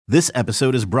This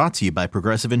episode is brought to you by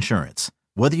Progressive Insurance.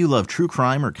 Whether you love true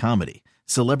crime or comedy,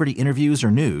 celebrity interviews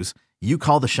or news, you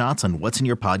call the shots on what's in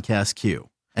your podcast queue.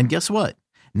 And guess what?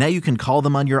 Now you can call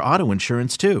them on your auto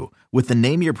insurance too with the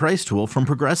Name Your Price tool from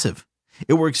Progressive.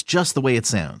 It works just the way it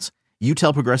sounds. You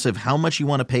tell Progressive how much you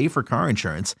want to pay for car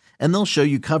insurance, and they'll show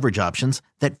you coverage options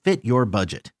that fit your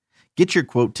budget. Get your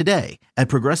quote today at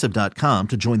Progressive.com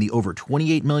to join the over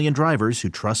 28 million drivers who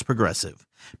trust Progressive.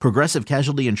 Progressive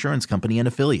Casualty Insurance Company and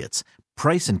Affiliates.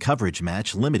 Price and coverage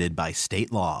match limited by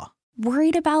state law.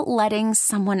 Worried about letting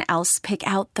someone else pick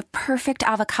out the perfect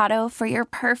avocado for your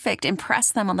perfect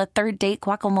impress them on the third date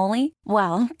guacamole?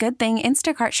 Well, good thing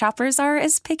Instacart shoppers are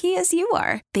as picky as you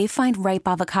are. They find ripe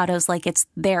avocados like it's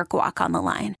their guac on the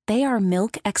line. They are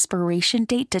milk expiration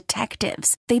date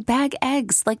detectives. They bag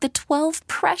eggs like the 12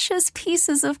 precious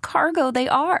pieces of cargo they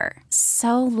are.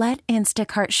 So let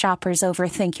Instacart shoppers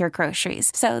overthink your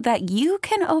groceries so that you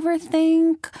can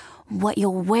overthink what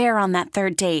you'll wear on that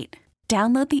third date.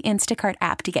 Download the Instacart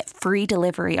app to get free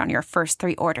delivery on your first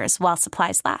 3 orders while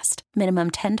supplies last.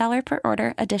 Minimum $10 per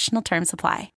order. Additional terms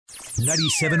apply.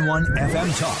 97.1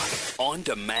 FM Talk. On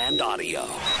demand audio.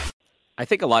 I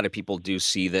think a lot of people do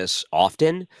see this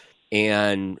often.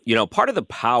 And, you know, part of the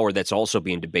power that's also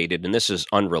being debated, and this is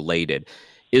unrelated,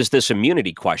 is this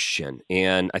immunity question.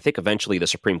 And I think eventually the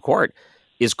Supreme Court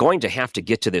is going to have to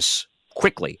get to this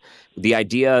quickly. The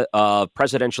idea of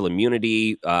presidential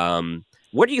immunity,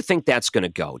 where do you think that's going to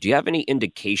go? Do you have any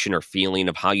indication or feeling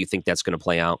of how you think that's going to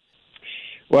play out?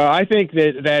 Well, I think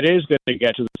that is going to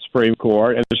get to the Supreme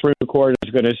Court, and the Supreme Court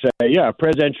is going to say, yeah,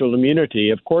 presidential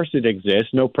immunity, of course it exists.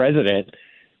 No president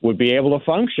would be able to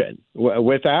function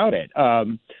without it.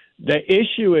 The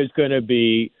issue is going to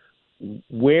be,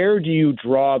 where do you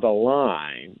draw the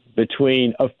line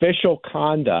between official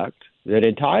conduct that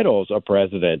entitles a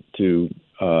president to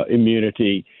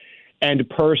immunity and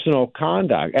personal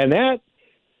conduct? And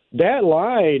that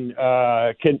line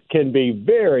can be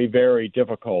very, very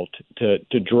difficult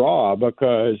to draw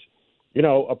because, you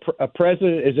know, a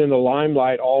president is in the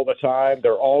limelight all the time.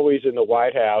 They're always in the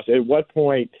White House. At what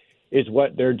point is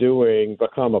what they're doing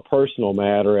become a personal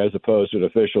matter as opposed to an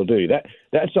official duty?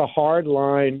 That's a hard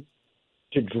line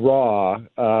to draw,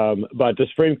 but the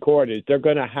Supreme Court they're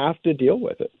going to have to deal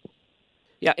with it.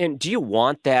 Yeah, and do you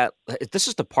want that? This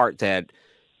is the part that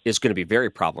is going to be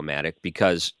very problematic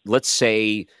because let's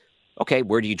say, okay,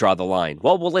 where do you draw the line?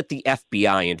 Well, we'll let the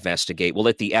FBI investigate. We'll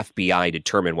let the FBI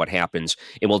determine what happens,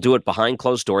 and we'll do it behind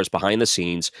closed doors, behind the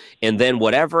scenes. And then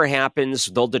whatever happens,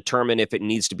 they'll determine if it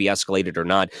needs to be escalated or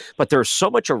not. But there's so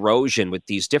much erosion with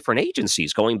these different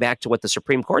agencies, going back to what the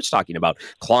Supreme Court's talking about,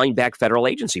 clawing back federal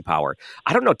agency power.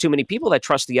 I don't know too many people that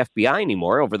trust the FBI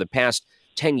anymore. Over the past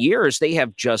 10 years, they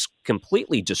have just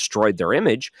completely destroyed their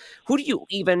image. Who do you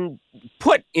even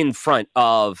put in front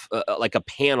of like a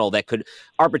panel that could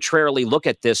arbitrarily look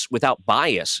at this without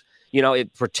bias? You know,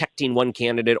 protecting one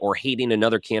candidate or hating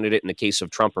another candidate in the case of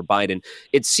Trump or Biden.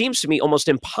 It seems to me almost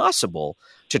impossible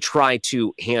to try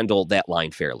to handle that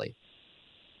line fairly.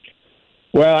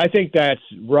 Well, I think that's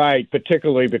right,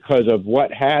 particularly because of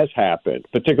what has happened,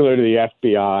 particularly to the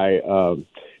FBI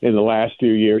in the last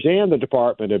few years and the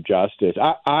Department of Justice.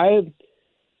 I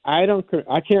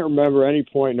can't remember any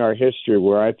point in our history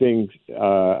where I think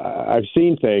I've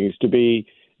seen things to be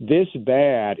this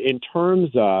bad in terms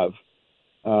of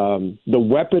the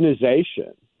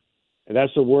weaponization. And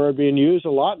that's a word being used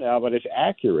a lot now, but it's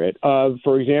accurate. Of,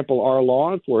 for example, our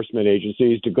law enforcement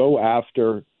agencies to go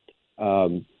after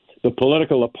the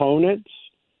political opponents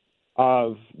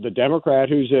of the Democrat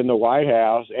who's in the White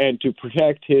House and to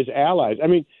protect his allies. I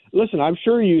mean, listen, I'm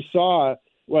sure you saw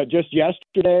just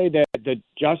yesterday that the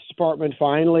Justice Department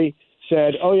finally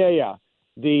said, oh, yeah,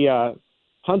 the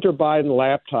Hunter Biden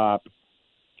laptop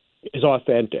is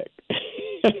authentic.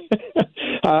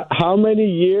 How many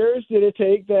years did it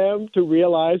take them to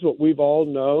realize what we've all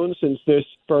known since this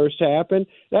first happened?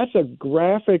 That's a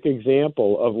graphic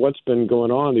example of what's been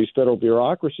going on in these federal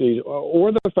bureaucracies,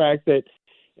 or the fact that,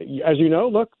 as you know,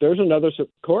 look, there's another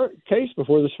court case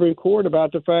before the Supreme Court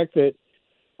about the fact that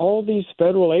all these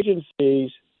federal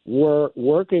agencies were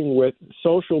working with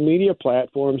social media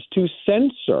platforms to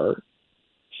censor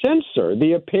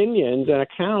the opinions and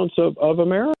accounts of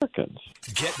Americans.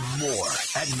 Get more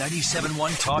at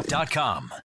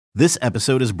 971talk.com. This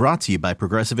episode is brought to you by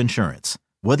Progressive Insurance.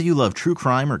 Whether you love true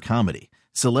crime or comedy,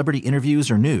 celebrity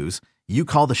interviews or news, you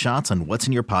call the shots on what's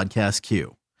in your podcast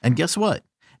queue. And guess what?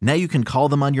 Now you can call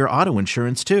them on your auto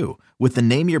insurance too with the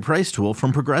Name Your Price tool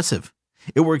from Progressive.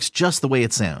 It works just the way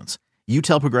it sounds. You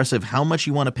tell Progressive how much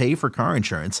you want to pay for car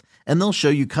insurance, and they'll show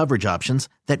you coverage options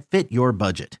that fit your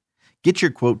budget. Get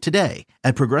your quote today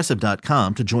at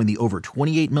Progressive.com to join the over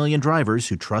 28 million drivers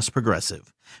who trust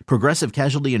Progressive. Progressive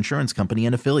Casualty Insurance Company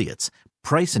and Affiliates.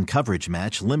 Price and coverage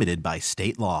match limited by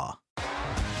state law.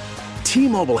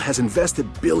 T-Mobile has invested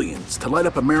billions to light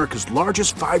up America's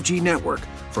largest 5G network,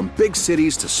 from big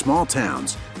cities to small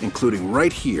towns, including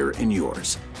right here in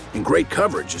yours. And great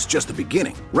coverage is just the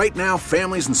beginning. Right now,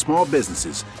 families and small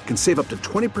businesses can save up to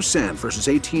 20% versus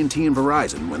AT&T and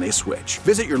Verizon when they switch.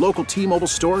 Visit your local T-Mobile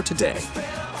store today.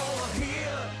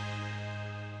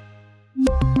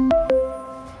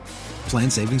 Plan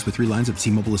savings with 3 lines of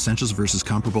T-Mobile Essentials versus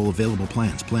comparable available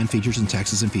plans. Plan features and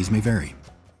taxes and fees may vary.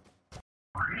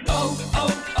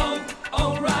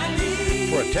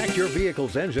 Protect your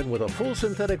vehicle's engine with a full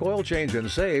synthetic oil change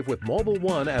and save with Mobil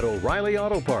 1 at O'Reilly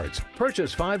Auto Parts.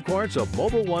 Purchase 5 quarts of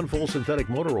Mobil 1 full synthetic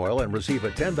motor oil and receive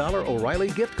a $10 O'Reilly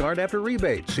gift card after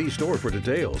rebate. See store for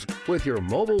details. With your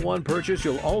Mobil 1 purchase,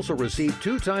 you'll also receive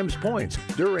 2 times points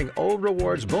during O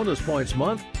Rewards Bonus Points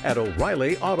Month at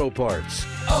O'Reilly Auto Parts.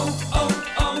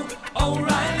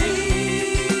 O'Reilly.